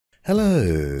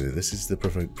Hello, this is the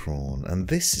Provoked Prawn, and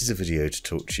this is a video to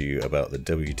talk to you about the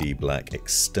WD Black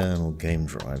external game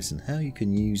drives and how you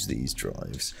can use these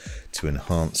drives to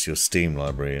enhance your Steam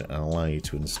library and allow you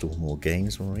to install more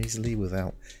games more easily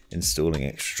without installing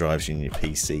extra drives in your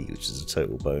PC, which is a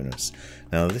total bonus.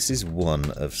 Now, this is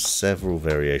one of several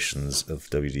variations of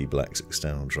WD Black's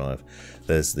external drive.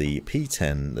 There's the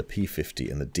P10, the P50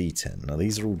 and the D10. Now,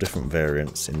 these are all different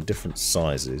variants in different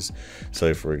sizes.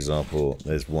 So, for example,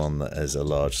 there's one that has a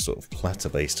large sort of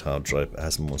platter-based hard drive that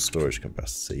has more storage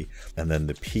capacity, and then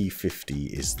the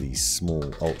P50 is the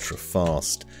small,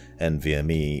 ultra-fast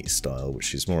NVMe style,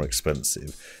 which is more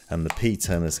expensive, and the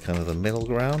P10 is kind of the middle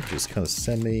ground, which is kind of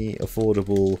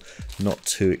semi-affordable, not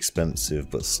too expensive,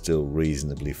 but still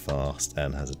reasonably fast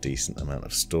and has a decent amount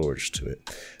of storage to it.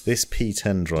 This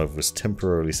P10 drive was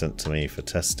temporarily sent to me for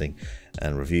testing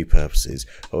and review purposes,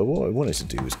 but what I wanted to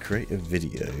do was create a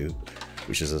video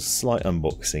which is a slight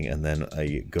unboxing and then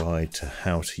a guide to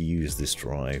how to use this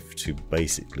drive to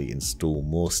basically install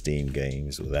more Steam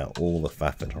games without all the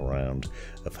faffing around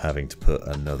of having to put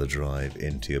another drive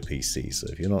into your PC. So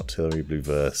if you're not terribly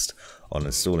versed on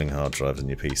installing hard drives in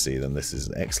your PC, then this is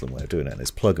an excellent way of doing it, and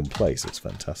it's plug and play, so it's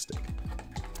fantastic.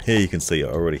 Here you can see I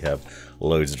already have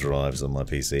loads of drives on my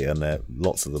PC, and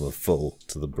lots of them are full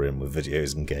to the brim with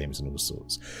videos and games and all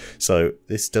sorts. So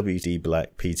this WD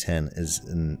Black P10 is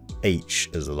an H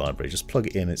as a library. Just plug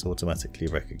it in, it's automatically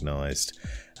recognised.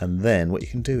 And then what you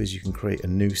can do is you can create a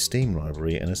new Steam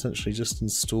library and essentially just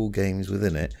install games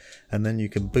within it, and then you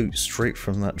can boot straight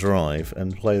from that drive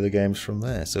and play the games from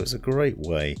there. So it's a great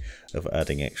way of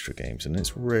adding extra games, and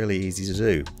it's really easy to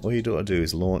do. All you got to do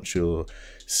is launch your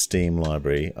Steam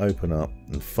library, open up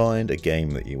and find a game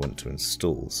that you want to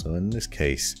install. So in this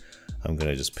case I'm going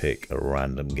to just pick a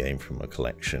random game from a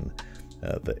collection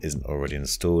that isn't already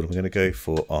installed. I'm going to go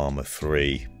for Armour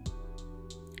 3.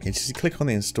 You just click on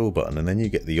the install button and then you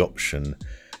get the option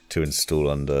to install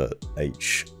under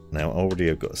H. Now already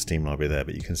I've got a Steam library there,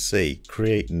 but you can see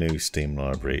create new Steam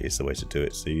library is the way to do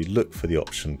it. So you look for the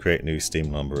option create new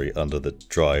Steam library under the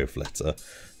drive letter.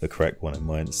 The correct one in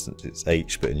my instance it's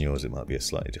H, but in yours it might be a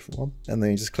slightly different one. And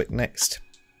then you just click next,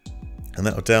 and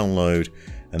that will download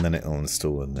and then it will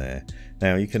install in there.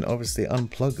 Now you can obviously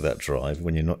unplug that drive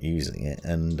when you're not using it,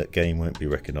 and that game won't be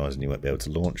recognised and you won't be able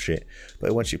to launch it,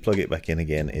 but once you plug it back in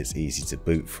again it's easy to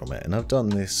boot from it. And I've done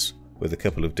this with a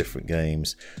couple of different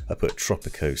games. I put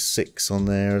Tropico 6 on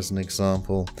there as an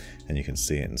example, and you can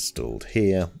see it installed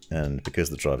here, and because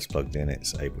the drive's plugged in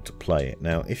it's able to play it.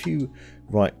 Now if you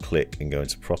right click and go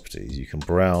into properties, you can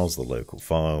browse the local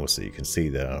files, so you can see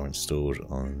they are installed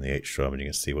on the H drive and you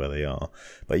can see where they are,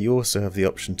 but you also have the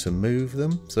option to move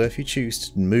them. So if you choose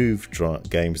to move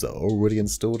games that are already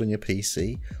installed on your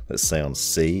PC, let's say on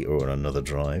C or on another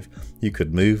drive, you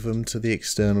could move them to the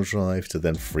external drive to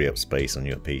then free up space on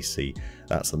your PC.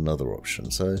 That's another option.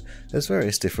 So there's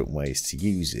various different ways to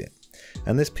use it.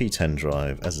 And this P10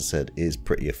 drive, as I said, is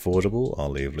pretty affordable. I'll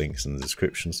leave links in the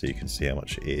description so you can see how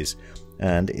much it is.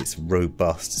 And it's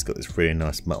robust. It's got this really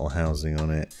nice metal housing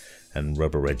on it and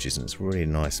rubber edges, and it's really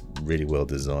nice, really well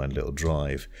designed little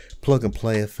drive. Plug and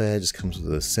play affair, just comes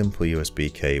with a simple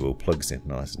USB cable, plugs in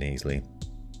nice and easily.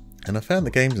 And I found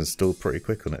the games installed pretty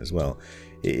quick on it as well.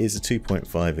 It is a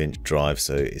 2.5-inch drive,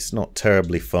 so it's not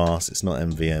terribly fast, it's not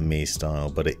NVMe style,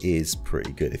 but it is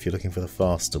pretty good. If you're looking for the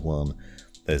faster one,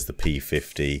 there's the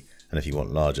P50, and if you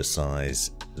want larger size,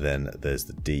 then there's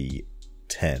the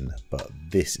D10, but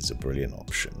this is a brilliant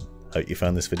option. Hope you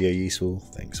found this video useful.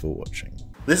 Thanks for watching.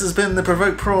 This has been the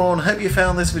Provoked Prawn. Hope you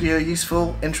found this video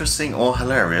useful, interesting or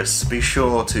hilarious. Be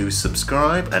sure to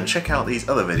subscribe and check out these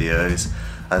other videos,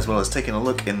 as well as taking a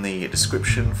look in the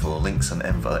description for links and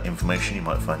other information you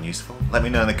might find useful. Let me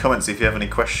know in the comments if you have any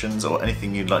questions or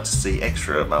anything you'd like to see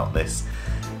extra about this,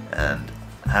 and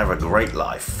have a great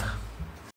life.